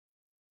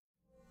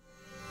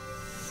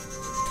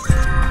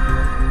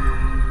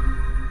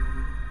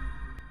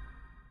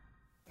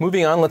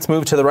Moving on, let's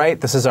move to the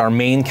right. This is our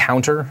main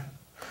counter,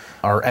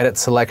 our edit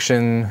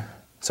selection.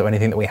 So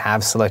anything that we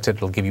have selected,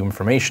 it'll give you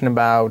information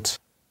about.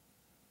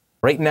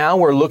 Right now,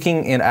 we're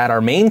looking at our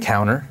main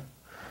counter.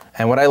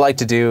 And what I like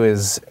to do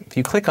is, if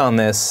you click on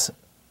this,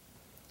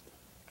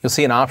 you'll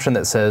see an option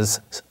that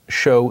says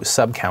Show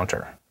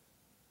Subcounter.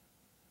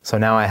 So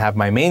now I have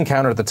my main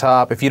counter at the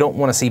top. If you don't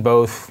want to see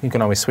both, you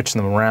can always switch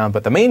them around.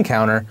 But the main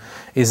counter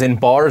is in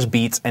bars,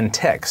 beats, and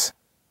ticks.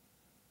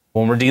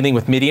 When we're dealing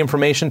with MIDI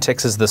information,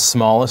 ticks is the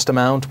smallest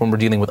amount. When we're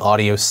dealing with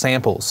audio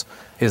samples,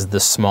 is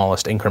the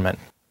smallest increment.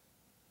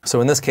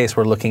 So in this case,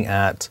 we're looking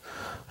at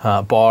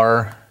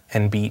bar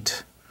and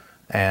beat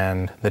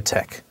and the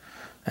tick.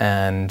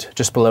 And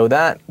just below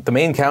that, the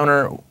main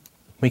counter,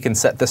 we can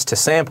set this to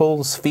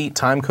samples, feet,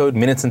 time code,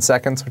 minutes and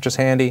seconds, which is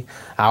handy,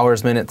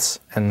 hours, minutes,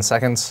 and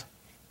seconds.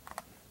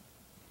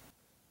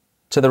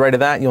 To the right of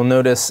that, you'll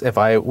notice if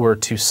I were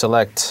to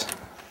select,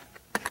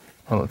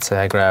 well, let's say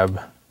I grab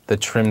the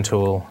trim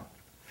tool,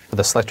 or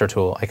the selector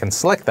tool, I can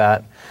select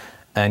that,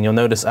 and you'll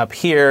notice up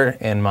here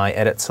in my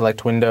edit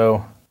select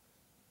window,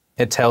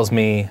 it tells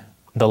me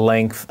the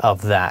length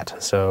of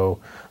that. So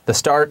the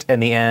start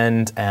and the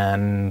end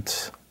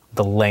and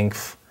the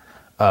length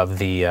of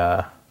the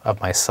of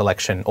my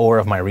selection or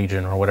of my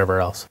region or whatever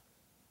else.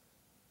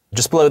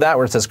 Just below that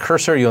where it says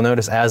cursor, you'll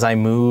notice as I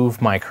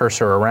move my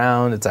cursor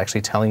around, it's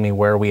actually telling me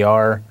where we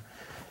are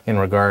in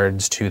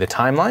regards to the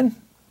timeline.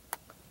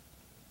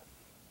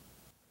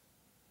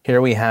 Here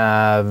we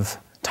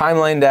have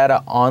timeline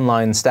data,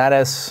 online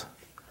status,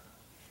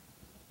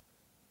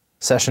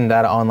 session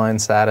data, online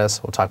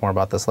status. We'll talk more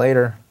about this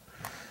later.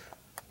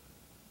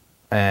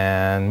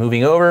 And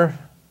moving over,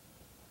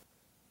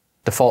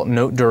 default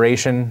note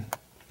duration.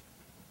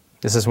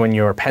 This is when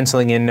you're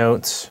penciling in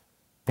notes.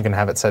 You can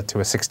have it set to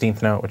a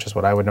 16th note, which is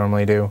what I would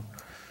normally do.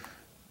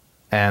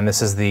 And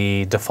this is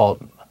the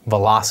default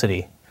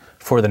velocity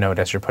for the note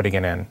as you're putting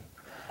it in.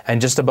 And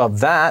just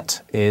above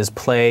that is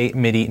play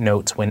MIDI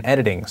notes when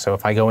editing. So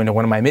if I go into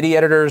one of my MIDI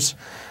editors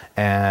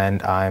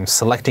and I'm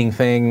selecting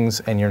things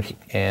and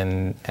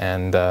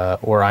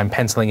or I'm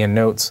penciling in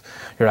notes,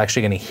 you're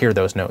actually going to hear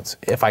those notes.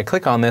 If I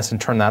click on this and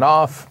turn that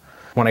off,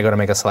 when I go to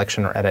make a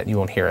selection or edit, you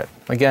won't hear it.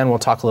 Again, we'll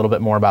talk a little bit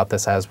more about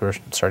this as we're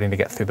starting to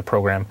get through the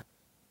program.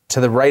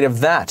 To the right of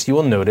that, you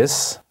will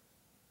notice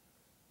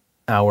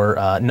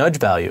our nudge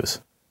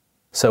values.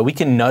 So we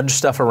can nudge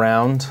stuff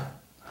around.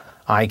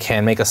 I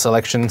can make a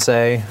selection,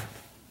 say,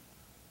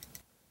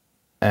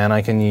 and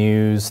I can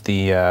use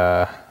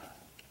the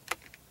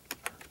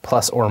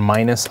plus or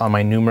minus on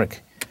my numeric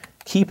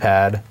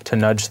keypad to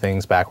nudge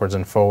things backwards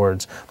and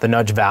forwards. The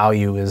nudge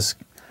value is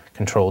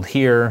controlled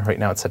here. Right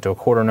now it's set to a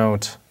quarter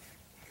note.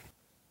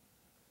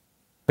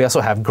 We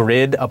also have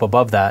grid up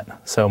above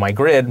that. So my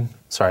grid,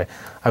 sorry,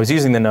 I was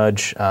using the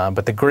nudge,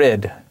 but the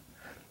grid,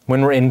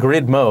 when we're in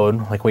grid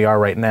mode, like we are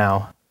right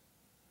now,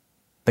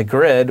 the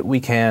grid, we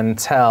can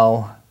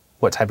tell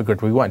what type of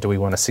grid we want. Do we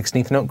want a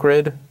 16th note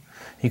grid?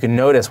 You can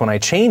notice when I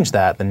change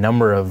that, the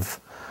number of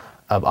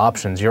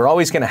options. You're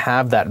always going to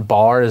have that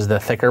bar as the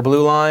thicker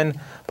blue line,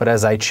 but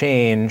as I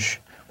change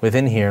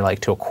within here,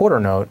 like to a quarter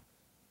note,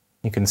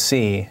 you can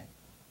see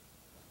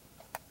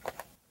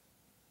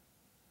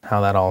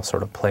how that all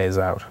sort of plays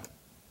out.